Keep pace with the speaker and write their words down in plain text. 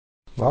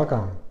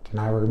Welcome.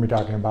 Tonight we're going to be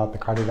talking about the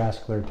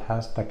cardiovascular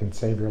test that can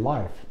save your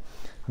life.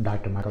 I'm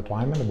Dr. Michael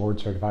Twyman, a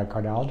board-certified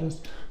cardiologist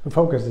who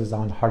focuses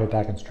on heart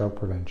attack and stroke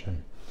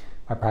prevention.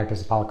 My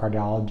practice of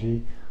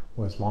polycardiology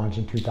was launched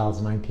in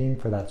 2019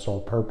 for that sole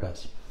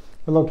purpose.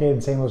 We're located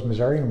in St. Louis,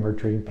 Missouri, and we're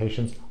treating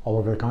patients all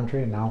over the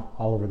country and now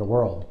all over the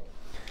world.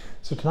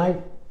 So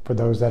tonight, for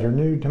those that are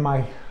new to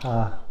my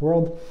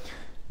world,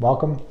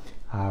 welcome.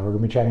 We're going to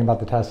be chatting about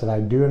the tests that I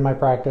do in my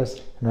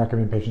practice and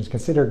recommend patients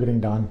consider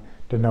getting done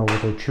to know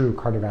what their true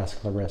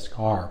cardiovascular risks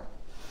are.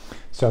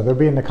 So there'll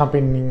be an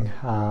accompanying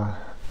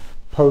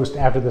post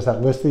after this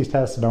that lists these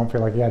tests, so don't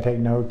feel like you gotta take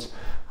notes.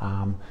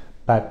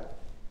 But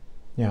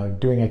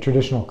doing a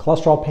traditional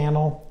cholesterol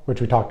panel, which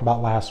we talked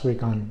about last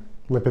week on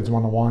Lipids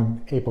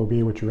 101,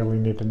 ApoB, which you really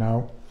need to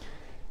know,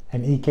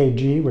 an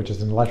EKG, which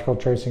is an electrical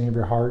tracing of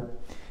your heart,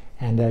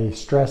 and a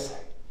stress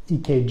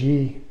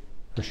EKG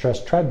or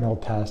stress treadmill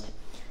test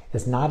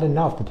is not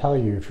enough to tell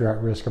you if you're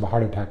at risk of a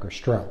heart attack or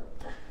stroke.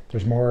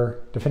 There's more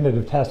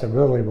definitive tests that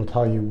really will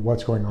tell you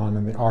what's going on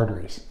in the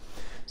arteries.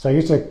 So I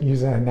used to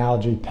use an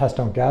analogy, test,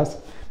 don't guess,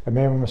 but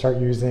maybe I'm gonna start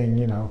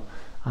using,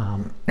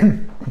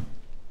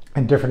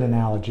 a different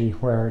analogy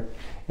where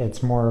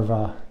it's more of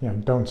a,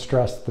 don't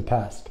stress the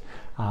test.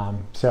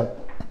 So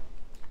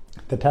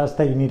the tests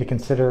that you need to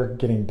consider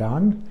getting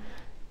done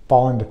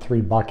fall into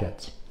three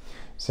buckets.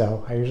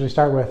 So I usually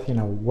start with,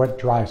 what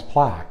drives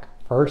plaque.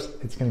 First,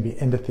 it's gonna be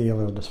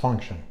endothelial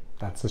dysfunction.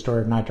 That's the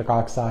story of nitric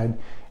oxide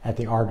at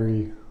the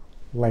artery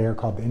layer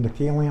called the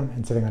endothelium,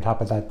 and sitting on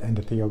top of that, the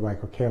endothelial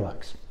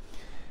glycocalyx.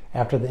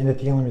 After the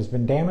endothelium has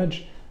been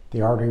damaged,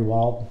 the artery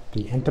wall,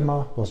 the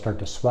intima, will start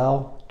to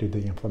swell due to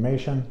the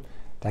inflammation.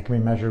 That can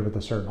be measured with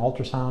a certain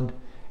ultrasound.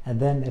 And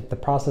then if the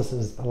process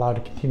is allowed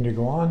to continue to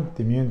go on,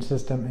 the immune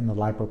system and the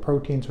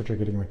lipoproteins, which are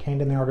getting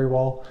retained in the artery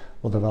wall,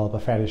 will develop a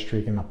fatty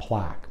streak and a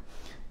plaque.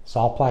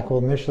 Soft plaque will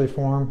initially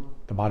form,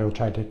 the body will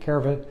try to take care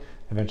of it,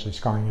 eventually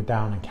scarring it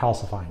down and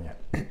calcifying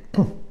it.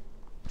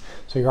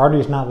 So your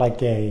artery is not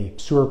like a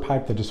sewer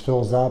pipe that just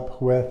fills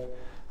up with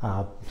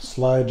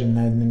sludge and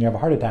then you have a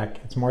heart attack.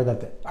 It's more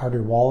that the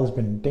artery wall has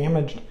been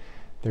damaged,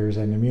 there's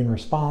an immune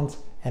response,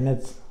 and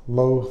it's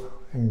low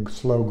and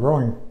slow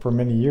growing for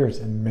many years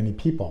in many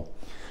people.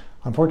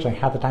 Unfortunately,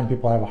 half the time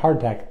people have a heart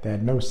attack, they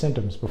had no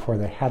symptoms before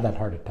they had that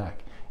heart attack.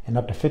 And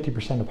up to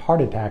 50% of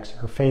heart attacks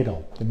are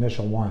fatal, the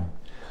initial one.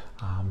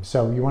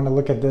 So you want to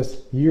look at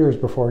this years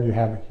before you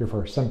have your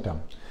first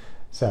symptom.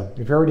 So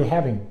if you're already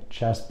having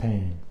chest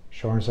pain,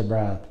 shortness of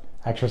breath,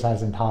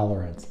 exercise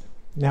intolerance.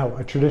 Now,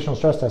 a traditional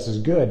stress test is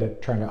good at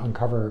trying to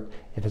uncover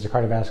if it's a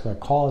cardiovascular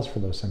cause for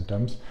those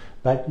symptoms,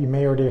 but you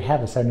may already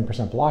have a 70%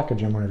 blockage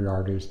in one of your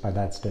arteries by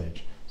that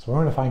stage. So we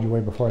want to find you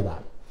way before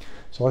that.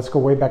 So let's go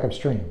way back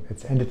upstream.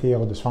 It's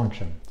endothelial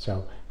dysfunction.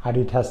 So how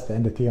do you test the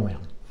endothelium?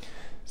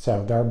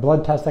 So there are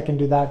blood tests that can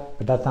do that,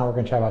 but that's not what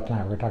we're going to chat about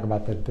tonight. We're going to talk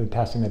about the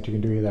testing that you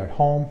can do either at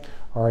home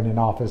or in an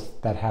office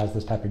that has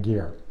this type of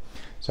gear.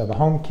 So the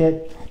home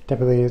kit,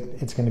 typically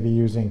it's going to be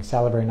using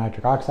salivary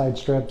nitric oxide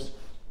strips.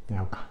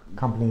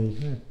 Company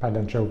probably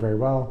doesn't show very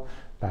well,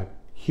 but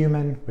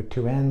human with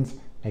two ends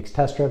makes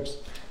test strips.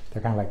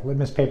 They're kind of like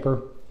litmus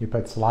paper. You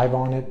put saliva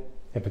on it.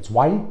 If it's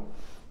white,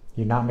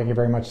 you're not making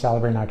very much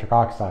salivary nitric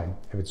oxide.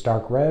 If it's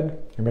dark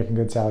red, you're making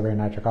good salivary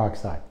nitric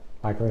oxide.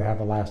 Likely to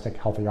have elastic,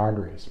 healthy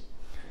arteries.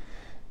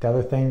 The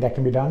other thing that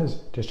can be done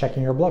is just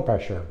checking your blood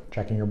pressure,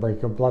 checking your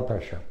brachial blood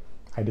pressure.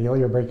 Ideally,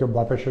 your brachial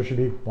blood pressure should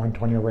be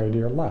 120 over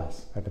 80 or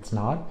less. If it's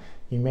not,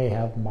 you may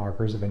have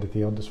markers of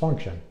endothelial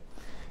dysfunction.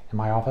 In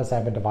my office, I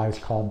have a device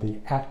called the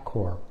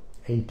ATCOR,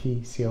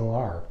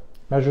 ATCOR.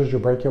 Measures your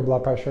brachial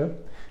blood pressure.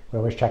 We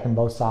always check on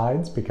both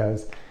sides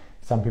because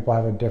some people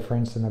have a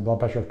difference in their blood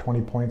pressure of 20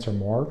 points or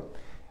more,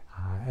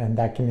 and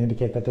that can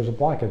indicate that there's a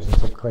blockage in the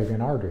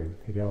subclavian artery.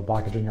 If you have a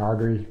blockage in your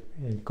artery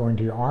going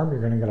to your arm,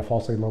 you're going to get a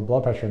falsely low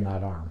blood pressure in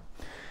that arm.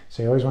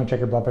 So you always want to check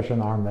your blood pressure in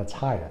the arm that's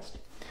highest.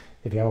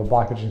 If you have a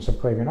blockage in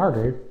subclavian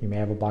artery, you may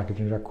have a blockage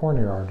in your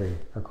coronary artery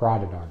or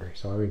carotid artery.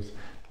 So always,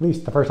 at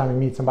least the first time you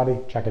meet somebody,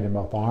 check it in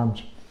both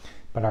arms.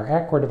 But our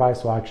ATCOR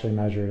device will actually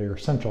measure your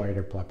central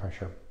aortic blood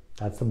pressure.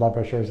 That's the blood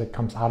pressure as it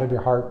comes out of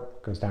your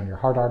heart, goes down your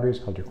heart arteries,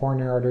 called your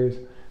coronary arteries,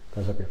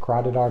 goes up your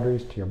carotid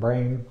arteries to your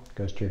brain,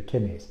 goes to your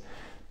kidneys.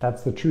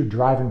 That's the true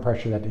driving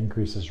pressure that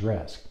increases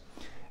risk.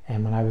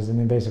 And when I was an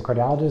invasive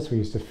cardiologist, we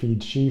used to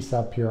feed sheaths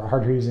up your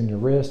arteries in your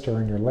wrist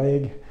or in your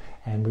leg,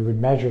 and we would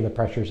measure the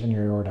pressures in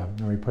your aorta.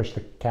 And we push the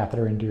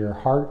catheter into your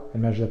heart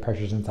and measure the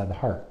pressures inside the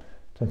heart.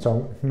 And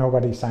so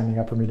nobody's signing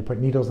up for me to put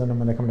needles in them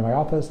when they come to my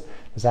office.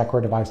 This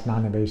ATCOR device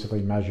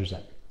non-invasively measures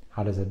it.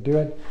 How does it do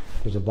it?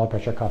 There's a blood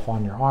pressure cuff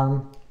on your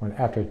arm.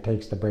 After it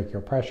takes the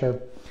brachial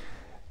pressure,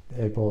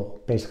 it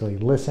will basically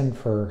listen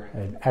for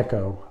an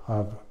echo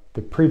of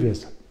the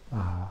previous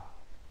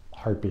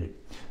heartbeat.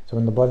 So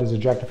when the blood is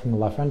ejected from the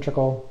left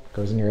ventricle,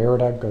 goes in your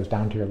aorta, goes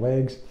down to your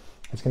legs,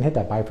 it's going to hit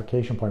that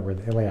bifurcation point where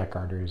the iliac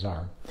arteries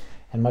are.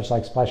 And much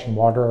like splashing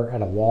water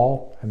at a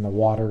wall and the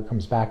water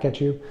comes back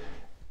at you,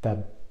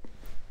 the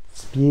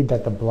speed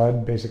that the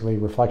blood, basically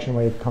reflection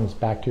wave, comes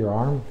back to your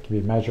arm can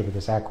be measured with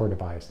this ATCOR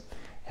device.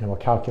 And it will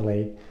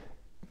calculate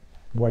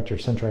what your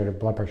central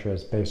blood pressure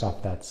is based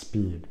off that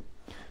speed.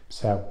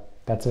 So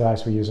that's a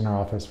device we use in our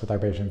office with our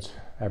patients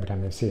every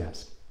time they see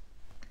us.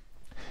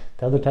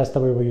 The other test that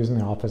we will use in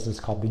the office is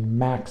called the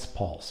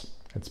MaxPulse.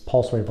 It's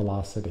pulse wave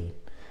velocity.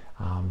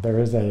 There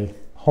is a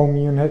home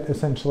unit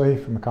essentially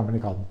from a company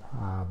called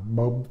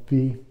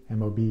MOBVI,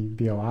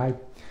 M-O-B-V-O-I.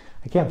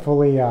 I can't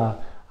fully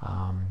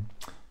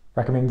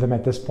recommend them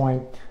at this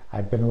point.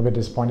 I've been a little bit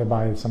disappointed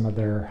by some of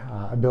their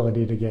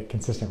ability to get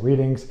consistent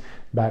readings,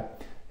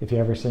 but if you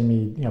ever see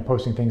me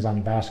posting things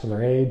on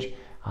vascular age,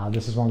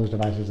 this is one of those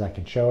devices that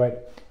can show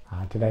it.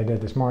 Today I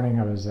did this morning.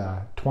 I was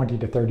 20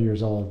 to 30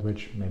 years old,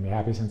 which made me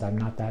happy since I'm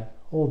not that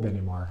old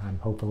anymore. I'm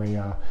hopefully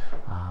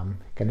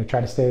going to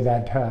try to stay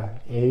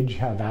that age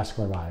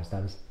vascular-wise.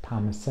 That was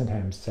Thomas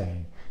Sintham's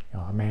saying,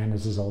 a man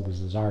is as old as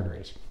his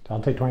arteries. So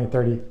I'll take 20,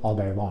 30 all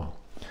day long.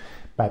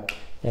 But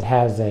it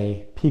has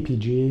a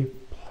PPG,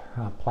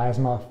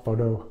 plasma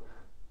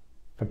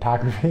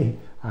photography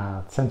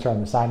sensor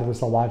on the side of this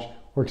little watch.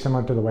 Works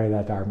similar to the way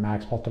that our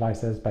MaxPulse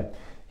device is, but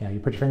you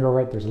put your finger over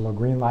it, there's a little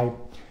green light.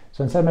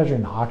 So instead of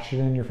measuring the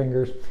oxygen in your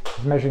fingers,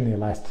 it's measuring the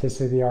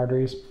elasticity of the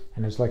arteries,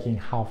 and it's looking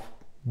how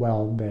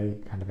well they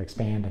kind of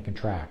expand and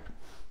contract.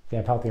 If you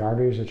have healthy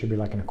arteries, it should be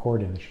like an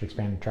accordion. It should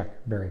expand and contract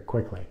very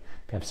quickly.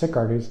 If you have sick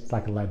arteries, it's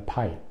like a lead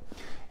pipe.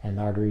 And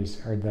the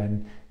arteries are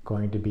then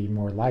going to be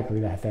more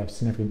likely to have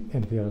significant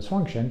endothelial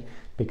dysfunction,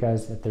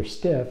 because if they're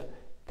stiff,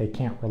 they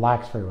can't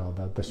relax very well.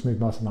 The smooth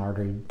muscle in the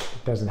artery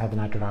doesn't have the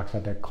nitric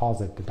oxide that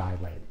causes it to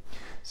dilate.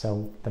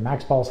 So the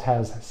MaxPulse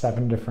has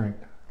 7 different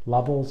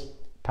levels.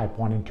 Type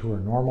 1 and 2 are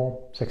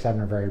normal, 6, 7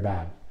 are very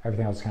bad.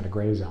 Everything else is kind of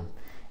gray zone.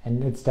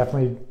 And it's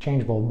definitely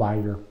changeable by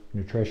your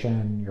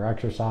nutrition, your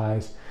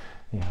exercise.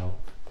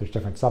 There's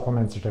different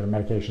supplements, there's different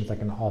medications that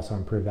can also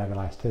improve that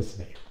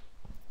elasticity.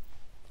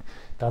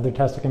 The other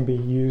test that can be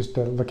used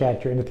to look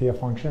at your endothelial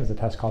function is a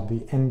test called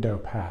the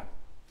EndoPAT.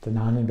 It's a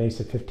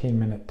non-invasive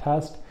 15-minute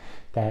test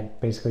that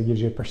basically gives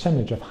you a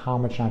percentage of how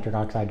much nitric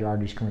oxide your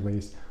arteries can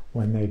release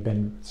when they've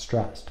been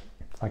stressed.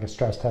 It's like a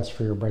stress test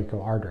for your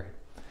brachial artery.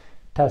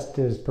 Test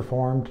is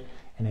performed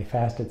in a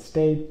fasted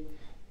state.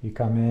 You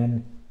come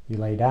in, you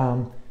lay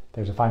down,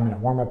 there's a 5-minute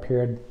warm-up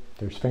period,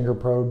 there's finger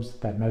probes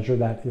that measure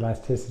that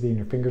elasticity in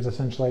your fingers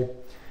essentially,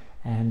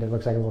 and it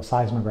looks like a little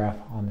seismograph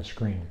on the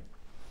screen.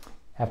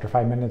 After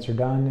 5 minutes are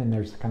done and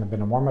there's kind of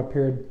been a warm-up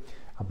period,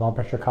 a blood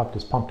pressure cuff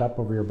is pumped up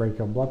over your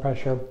brachial blood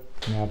pressure,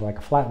 and you have like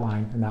a flat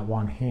line in that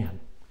one hand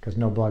because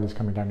no blood is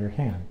coming down your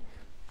hand.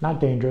 Not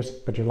dangerous,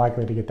 but you're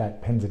likely to get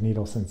that pins and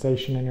needles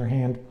sensation in your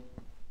hand.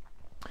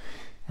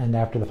 And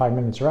after the 5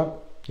 minutes are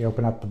up, you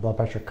open up the blood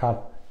pressure cuff,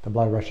 the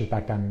blood rushes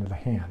back down into the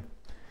hand.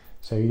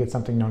 So you get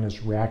something known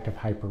as reactive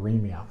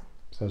hyperemia.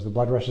 So as the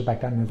blood rushes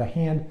back down into the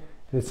hand,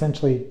 it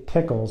essentially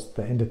tickles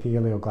the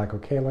endothelial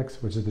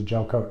glycocalyx, which is the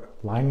gel coat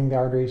lining the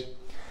arteries.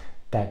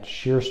 That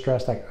shear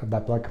stress of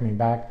that blood coming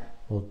back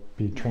will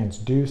be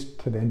transduced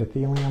to the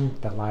endothelium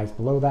that lies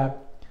below that.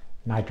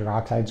 Nitric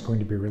oxide is going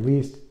to be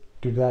released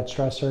due to that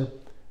stressor.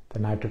 The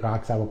nitric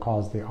oxide will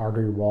cause the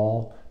artery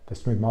wall, the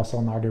smooth muscle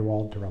in the artery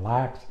wall, to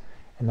relax,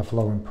 and the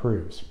flow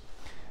improves.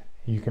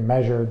 You can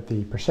measure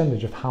the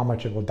percentage of how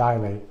much it will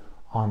dilate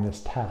on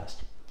this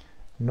test.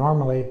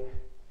 Normally,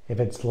 if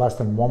it's less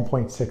than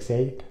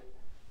 1.68,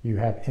 you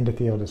have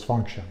endothelial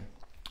dysfunction.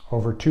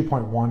 Over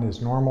 2.1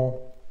 is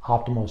normal,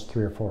 optimal is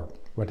 3 or 4.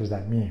 What does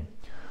that mean?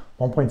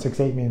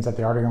 1.68 means that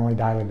the artery only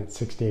dilated at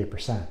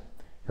 68%.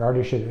 Your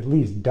artery should at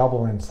least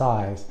double in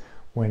size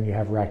when you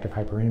have reactive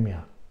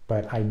hyperemia,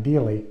 but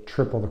ideally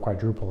triple to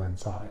quadruple in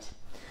size.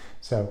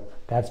 So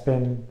that's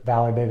been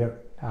validated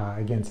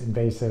against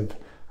invasive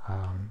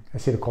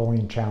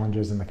acetylcholine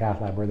challenges in the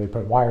cath lab, where they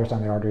put wires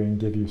down the artery and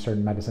give you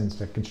certain medicines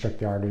to constrict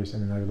the arteries,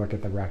 and then they look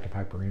at the reactive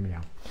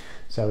hyperemia.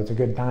 So it's a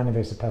good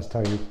non-invasive test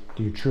to tell you,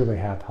 do you truly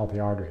have healthy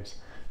arteries?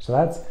 So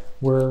that's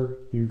where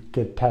you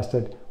get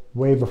tested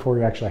way before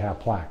you actually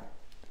have plaque.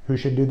 Who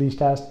should do these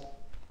tests?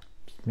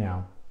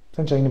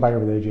 Essentially anybody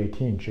over the age of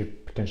 18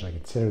 should potentially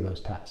consider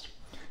those tests.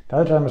 The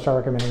other time I'm going to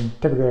start recommending,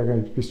 typically they're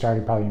going to be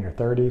starting probably in your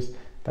 30s.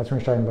 That's when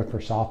you're starting to look for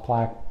soft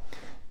plaque.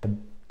 The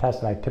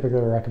test that I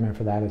typically recommend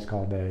for that is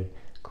called a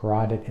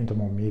Carotid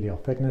intimal medial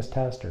thickness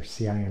test, or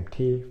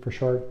CIMT for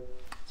short.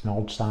 It's an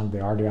ultrasound of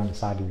the artery on the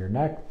side of your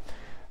neck.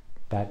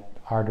 That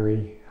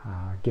artery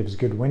gives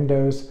good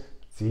windows.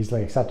 It's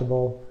easily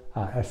accessible.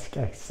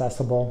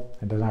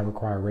 It does not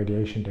require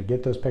radiation to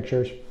get those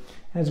pictures.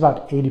 And it's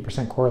about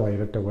 80%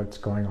 correlated to what's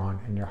going on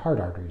in your heart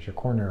arteries, your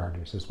coronary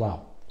arteries as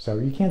well. So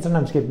you can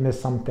sometimes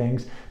miss some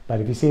things, but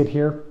if you see it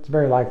here, it's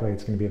very likely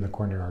it's going to be in the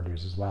coronary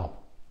arteries as well.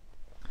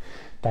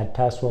 That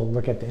test will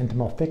look at the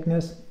intimal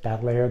thickness.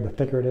 That layer, the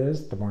thicker it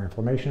is, the more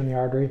inflammation in the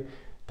artery.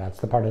 That's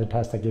the part of the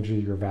test that gives you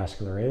your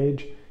vascular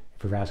age.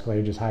 If your vascular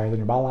age is higher than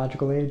your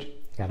biological age,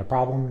 you got a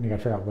problem, and you got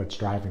to figure out what's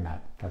driving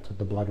that. That's what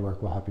the blood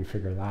work will help you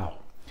figure it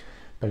out.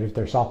 But if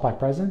there's soft plaque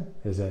present,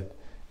 is it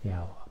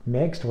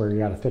mixed, where you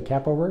got a thick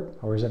cap over it,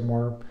 or is it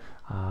more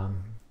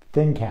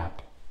thin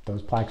capped?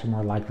 Those plaques are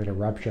more likely to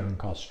rupture and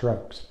cause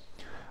strokes.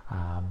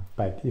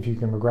 But if you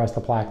can regress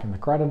the plaque in the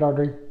carotid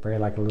artery, very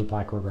likely the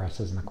plaque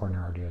regresses in the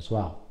coronary artery as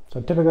well.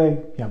 So typically,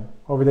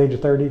 over the age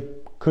of 30,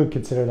 could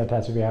consider that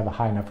test if you have a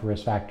high enough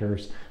risk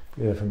factors,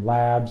 either from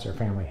labs or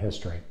family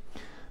history.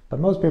 But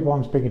most people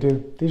I'm speaking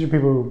to, these are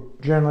people who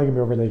generally can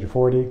be over the age of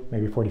 40,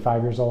 maybe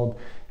 45 years old,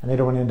 and they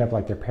don't want to end up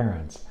like their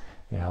parents.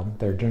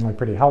 They're generally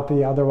pretty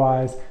healthy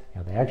otherwise.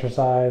 They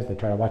exercise, they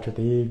try to watch what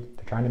they eat,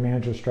 they're trying to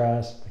manage their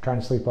stress, they're trying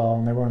to sleep well,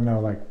 and they want to know,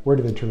 where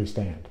do they truly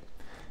stand?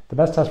 The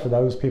best test for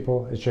those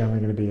people is generally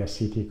going to be a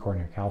CT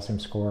coronary calcium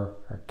score,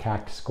 or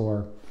CAC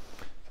score.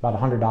 It's about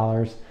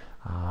 $100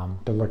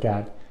 to look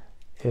at,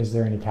 is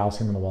there any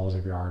calcium in the walls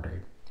of your artery?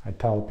 I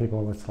tell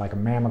people it's like a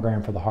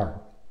mammogram for the heart.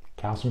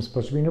 Calcium is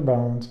supposed to be in your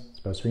bones, it's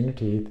supposed to be in your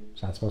teeth,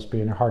 it's not supposed to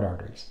be in your heart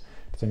arteries.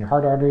 If it's in your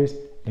heart arteries,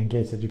 it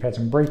indicates that you've had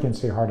some break-ins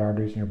to your heart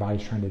arteries and your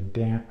body's trying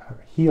to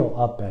heal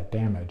up that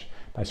damage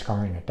by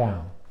scarring it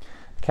down.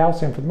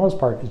 Calcium, for the most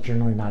part, is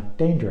generally not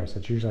dangerous.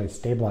 It's usually a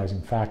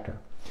stabilizing factor.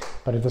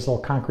 But if this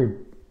little concrete,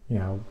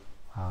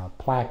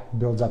 plaque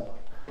builds up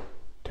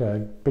to a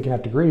big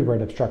enough degree where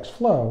it obstructs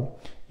flow,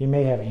 you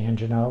may have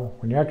angina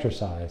when you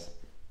exercise.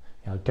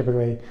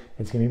 Typically,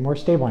 it's going to be more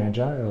stable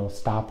angina. It'll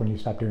stop when you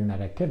stop doing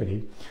that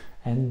activity.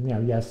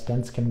 And, yes,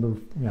 stents can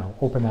move,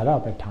 open that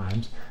up at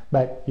times,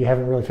 but you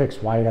haven't really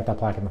fixed why you got that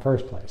plaque in the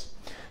first place.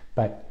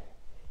 But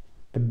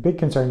the big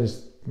concern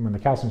is when the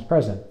calcium is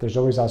present, there's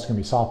always also going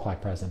to be soft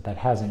plaque present that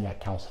hasn't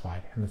yet calcified.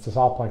 And it's the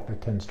soft plaque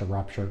that tends to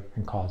rupture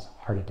and cause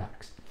heart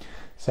attacks.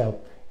 So,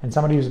 and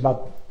somebody who's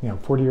about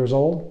 40 years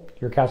old,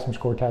 your calcium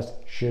score test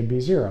should be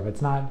 0. If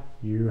it's not,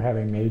 you have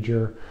a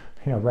major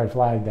red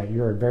flag that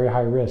you're at very high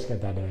risk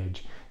at that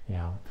age.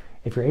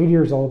 If you're 80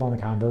 years old on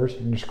the converse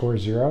and your score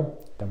is 0,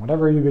 then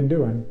whatever you've been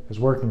doing is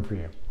working for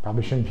you.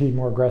 Probably shouldn't be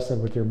more aggressive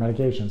with your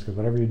medications because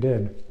whatever you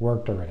did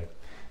worked already.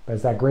 But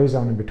it's that gray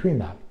zone in between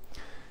that.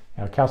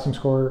 Calcium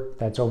score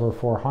that's over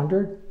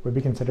 400 would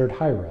be considered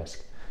high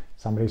risk.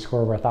 Somebody's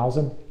score over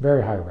 1,000,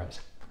 very high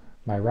risk.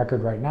 My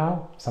record right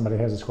now, somebody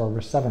has a score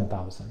over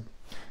 7,000.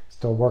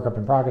 Still work up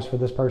in progress for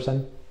this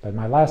person, but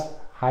my last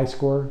high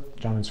score,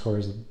 gentleman's score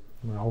is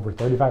over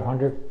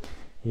 3,500.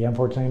 He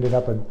unfortunately ended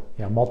up with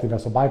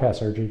multi-vessel bypass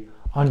surgery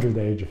under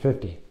the age of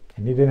 50.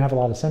 And he didn't have a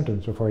lot of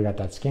symptoms before he got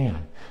that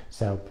scan.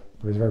 So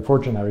it was very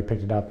fortunate that we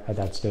picked it up at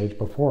that stage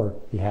before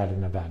he had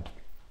an event.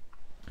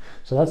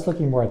 So that's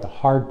looking more at the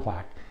hard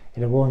plaque,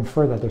 and it will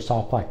infer that there's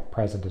soft plaque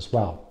present as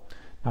well.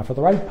 Now for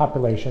the right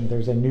population,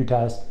 there's a new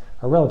test,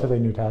 a relatively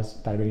new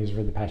test that I've been using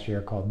for the past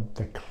year called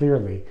the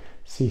Cleerly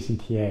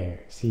CCTA,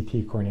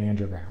 CT coronary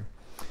angiogram.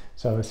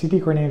 So a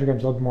CT coronary angiogram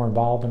is a little more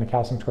involved in a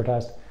calcium score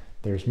test.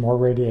 There's more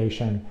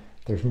radiation,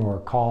 there's more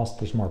cost,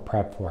 there's more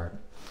prep for it.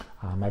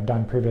 I've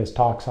done previous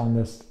talks on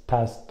this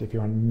test. If you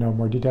want to know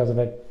more details of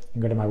it, you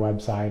can go to my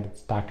website.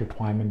 It's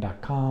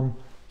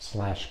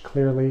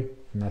drtwyman.com/Cleerly,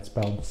 and that's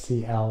spelled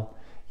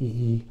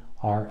Cleerly.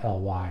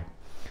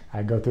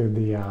 I go through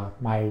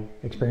my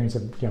experience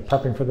of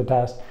prepping for the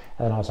test,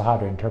 and then also how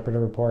to interpret a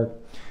report.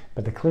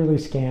 But the Cleerly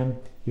scan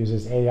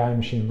uses AI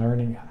machine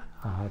learning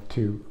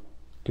to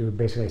do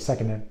basically a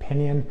second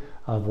opinion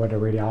of what a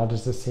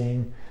radiologist is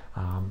seeing.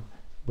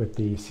 With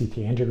the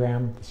CT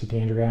angiogram. The CT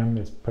angiogram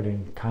is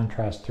putting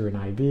contrast through an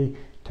IV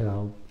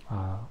to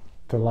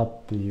fill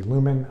up the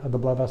lumen of the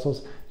blood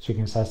vessels so you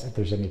can assess if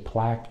there's any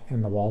plaque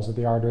in the walls of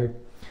the artery.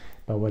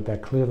 But what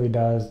that Cleerly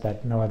does,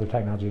 that no other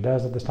technology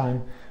does at this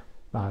time,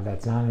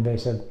 that's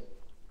non-invasive,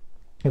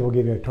 it will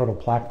give you a total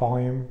plaque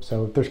volume.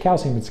 So if there's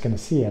calcium, it's going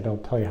to see it. It'll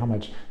tell you how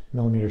much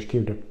millimeters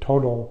cubed of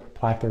total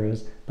plaque there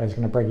is, but it's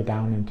going to break it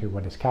down into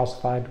what is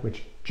calcified,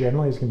 which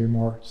generally is going to be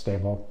more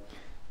stable,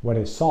 what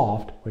is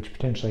soft, which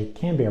potentially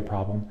can be a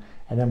problem,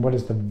 and then what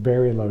is the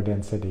very low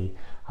density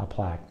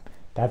plaque.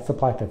 That's the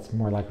plaque that's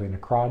more likely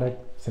necrotic,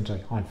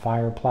 essentially on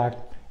fire plaque,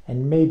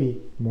 and maybe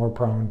more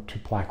prone to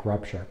plaque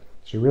rupture.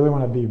 So you really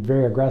want to be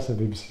very aggressive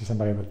if you see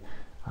somebody with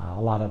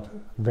a lot of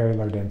very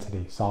low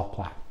density soft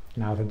plaque.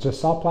 Now if it's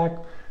just soft plaque,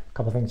 a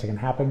couple things that can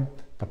happen.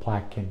 The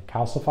plaque can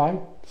calcify.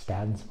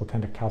 Statins will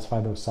tend to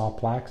calcify those soft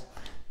plaques,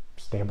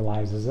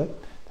 stabilizes it.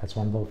 That's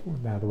one of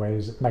the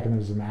ways,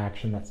 mechanism of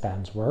action that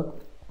statins work.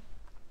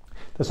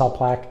 The soft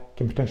plaque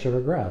can potentially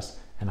regress,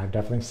 and I've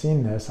definitely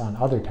seen this on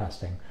other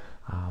testing.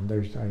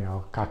 There's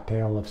a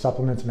cocktail of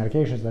supplements and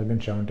medications that have been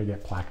shown to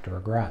get plaque to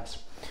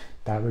regress.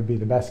 That would be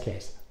the best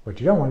case. What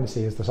you don't want to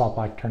see is the soft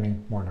plaque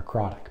turning more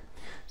necrotic.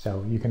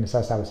 So you can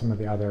assess that with some of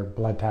the other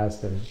blood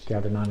tests and the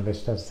other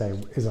non-invasive tests to say,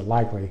 is it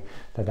likely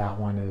that that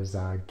one is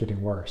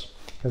getting worse?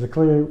 Because it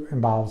clearly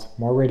involves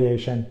more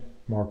radiation,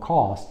 more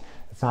cost.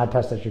 It's not a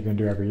test that you're going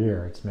to do every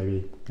year. It's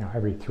maybe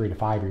every 3 to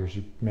 5 years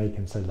you may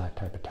consider that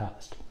type of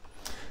test.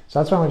 So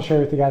that's what I want to share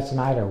with you guys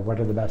tonight, or what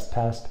are the best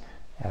tests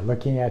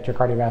looking at your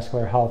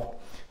cardiovascular health.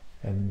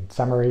 In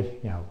summary,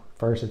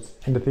 first it's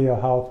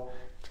endothelial health.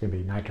 It's going to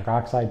be nitric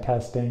oxide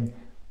testing,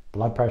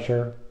 blood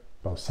pressure,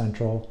 both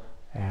central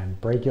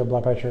and brachial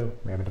blood pressure.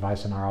 We have a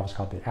device in our office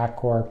called the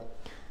ACCOR.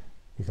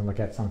 You can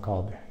look at something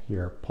called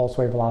your pulse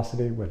wave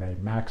velocity with a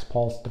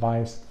MaxPulse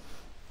device.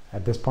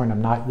 At this point,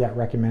 I'm not yet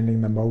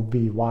recommending the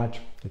Mobi watch.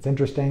 It's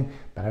interesting,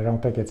 but I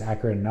don't think it's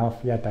accurate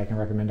enough yet that I can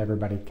recommend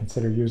everybody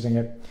consider using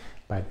it.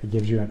 But it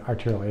gives you an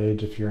arterial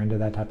age if you're into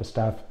that type of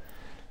stuff.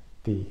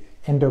 The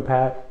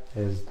EndoPAT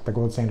is the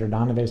gold standard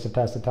non-invasive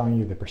test of telling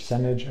you the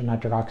percentage of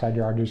nitric oxide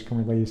your arteries can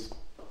release.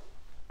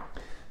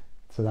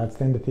 So that's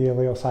the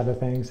endothelial side of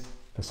things.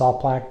 The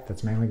soft plaque,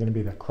 that's mainly going to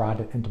be the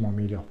carotid intimal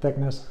medial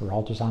thickness, or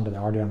ultrasound of the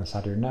artery on the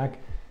side of your neck.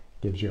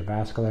 Gives you a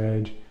vascular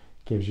age,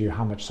 gives you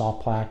how much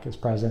soft plaque is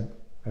present.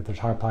 If there's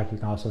hard plaque, you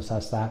can also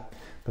assess that.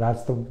 But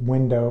that's the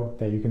window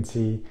that you can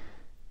see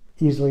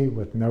easily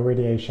with no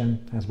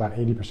radiation, and it's about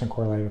 80%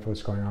 correlated with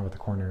what's going on with the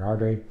coronary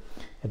artery.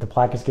 If the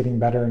plaque is getting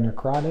better in your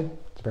carotid,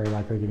 it's very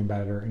likely getting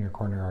better in your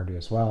coronary artery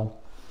as well.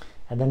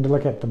 And then to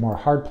look at the more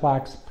hard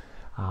plaques,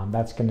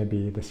 that's going to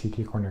be the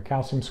CT coronary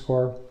calcium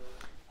score.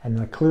 And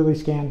the Cleerly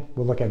scan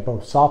will look at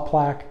both soft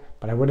plaque,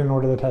 but I wouldn't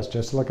order the test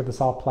just to look at the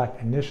soft plaque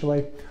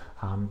initially.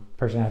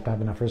 Personally, I have to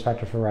have enough risk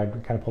factors for where I'd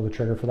kind of pull the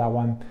trigger for that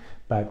one.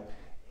 But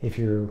if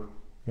you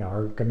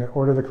are going to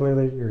order the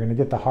Cleerly, you're going to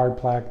get the hard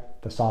plaque,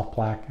 the soft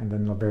plaque, and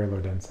then the very low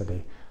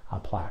density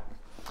plaque.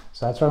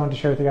 So that's what I wanted to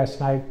share with you guys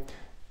tonight.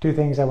 Two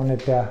things I wanted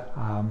to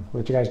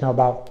let you guys know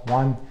about.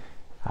 One,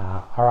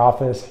 our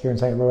office here in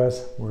St. Louis,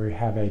 we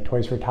have a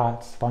Toys for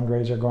Tots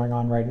fundraiser going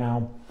on right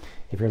now.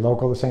 If you're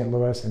local to St.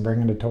 Louis and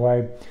bringing a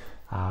toy,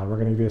 we're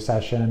going to give you a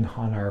session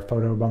on our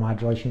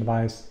photobiomodulation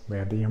device. We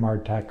have the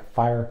EMR Tech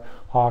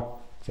Firehawk.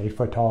 It's 8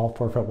 foot tall,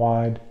 4 foot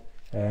wide,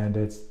 and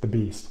it's the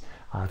beast.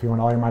 If you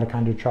want all your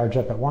mitochondria charged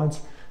up at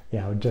once,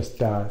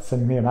 just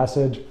send me a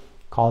message,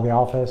 call the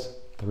office,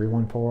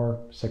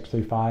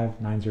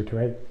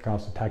 314-635-9028. You can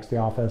also text the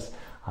office,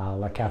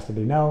 let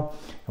Cassidy know,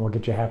 and we'll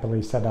get you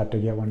happily set up to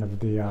get one of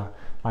the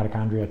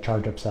mitochondria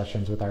charge up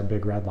sessions with our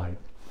big red light.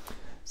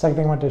 Second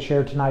thing I wanted to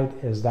share tonight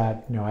is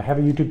that I have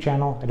a YouTube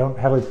channel. I don't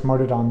heavily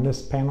promote it on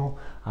this panel,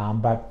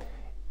 but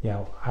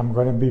I'm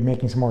going to be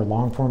making some more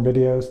long form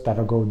videos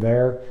that'll go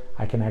there.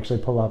 I can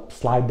actually pull up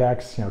slide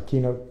decks,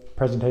 keynote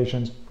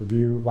presentations,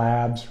 review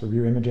labs,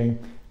 review imaging.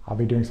 I'll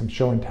be doing some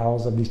show and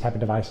tells of these type of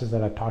devices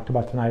that I've talked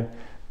about tonight.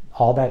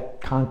 All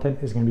that content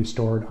is going to be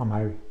stored on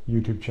my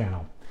YouTube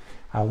channel.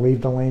 I'll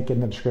leave the link in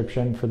the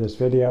description for this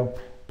video,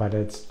 but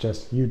it's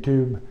just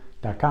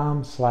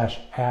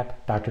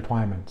youtube.com/@Dr.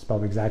 Twyman,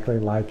 spelled exactly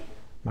like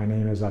my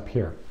name is up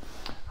here.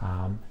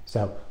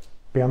 So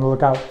be on the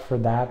lookout for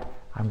that.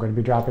 I'm going to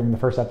be dropping the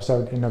first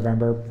episode in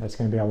November. It's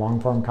going to be a long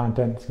form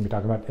content. It's going to be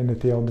talking about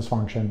endothelial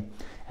dysfunction,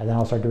 and then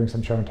I'll start doing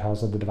some show and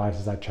tells of the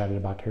devices I chatted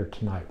about here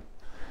tonight.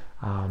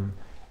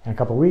 In a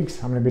couple of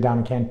weeks, I'm going to be down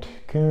in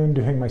Cancun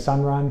doing my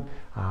sun run.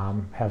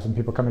 Have some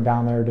people coming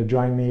down there to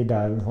join me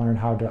to learn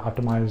how to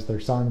optimize their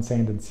sun,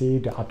 sand, and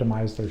seed to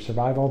optimize their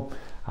survival.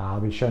 I'll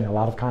be sharing a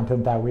lot of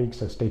content that week,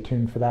 so stay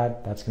tuned for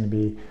that. That's going to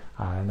be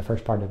in the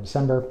first part of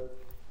December.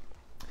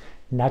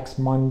 Next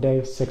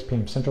Monday, 6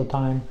 p.m. Central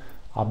Time,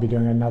 I'll be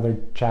doing another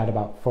chat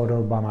about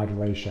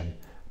photobiomodulation.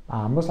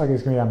 Most likely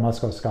it's going to be on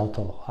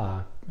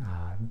musculoskeletal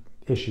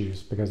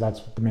issues because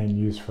that's the main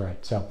use for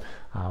it. So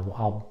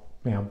I'll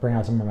bring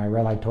out some of my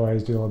red light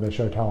toys, do a little bit of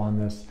show tell on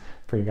this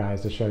for you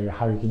guys to show you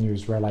how you can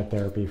use red light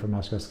therapy for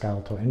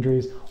musculoskeletal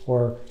injuries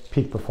or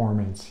peak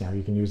performance.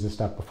 You can use this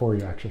stuff before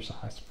you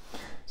exercise.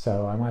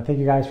 So I want to thank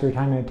you guys for your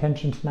time and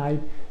attention tonight.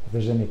 If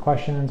there's any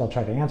questions, I'll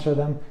try to answer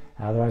them.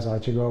 Otherwise, I'll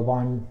let you go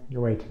on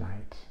your way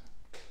tonight.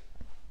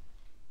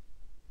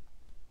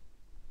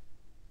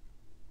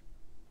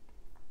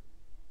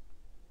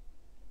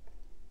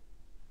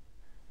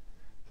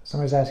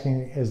 Somebody's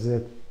asking, is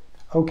it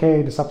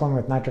okay to supplement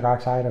with nitric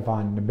oxide if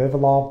on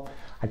Nebivolol?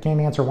 I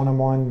can't answer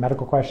one-on-one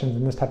medical questions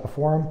in this type of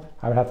forum.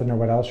 I would have to know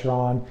what else you're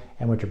on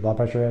and what your blood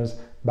pressure is.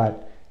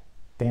 But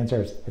the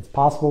answer is it's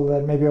possible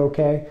that it may be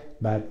okay,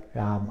 but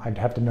I'd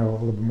have to know a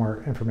little bit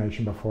more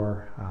information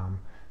before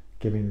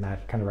giving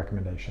that kind of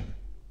recommendation.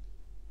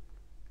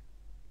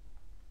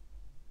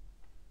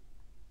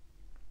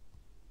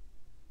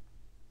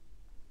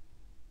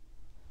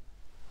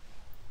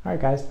 All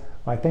right, guys.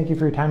 Well, I thank you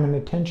for your time and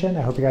attention.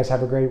 I hope you guys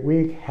have a great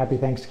week. Happy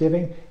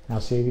Thanksgiving, and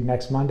I'll see you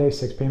next Monday,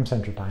 6 p.m.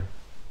 Central Time.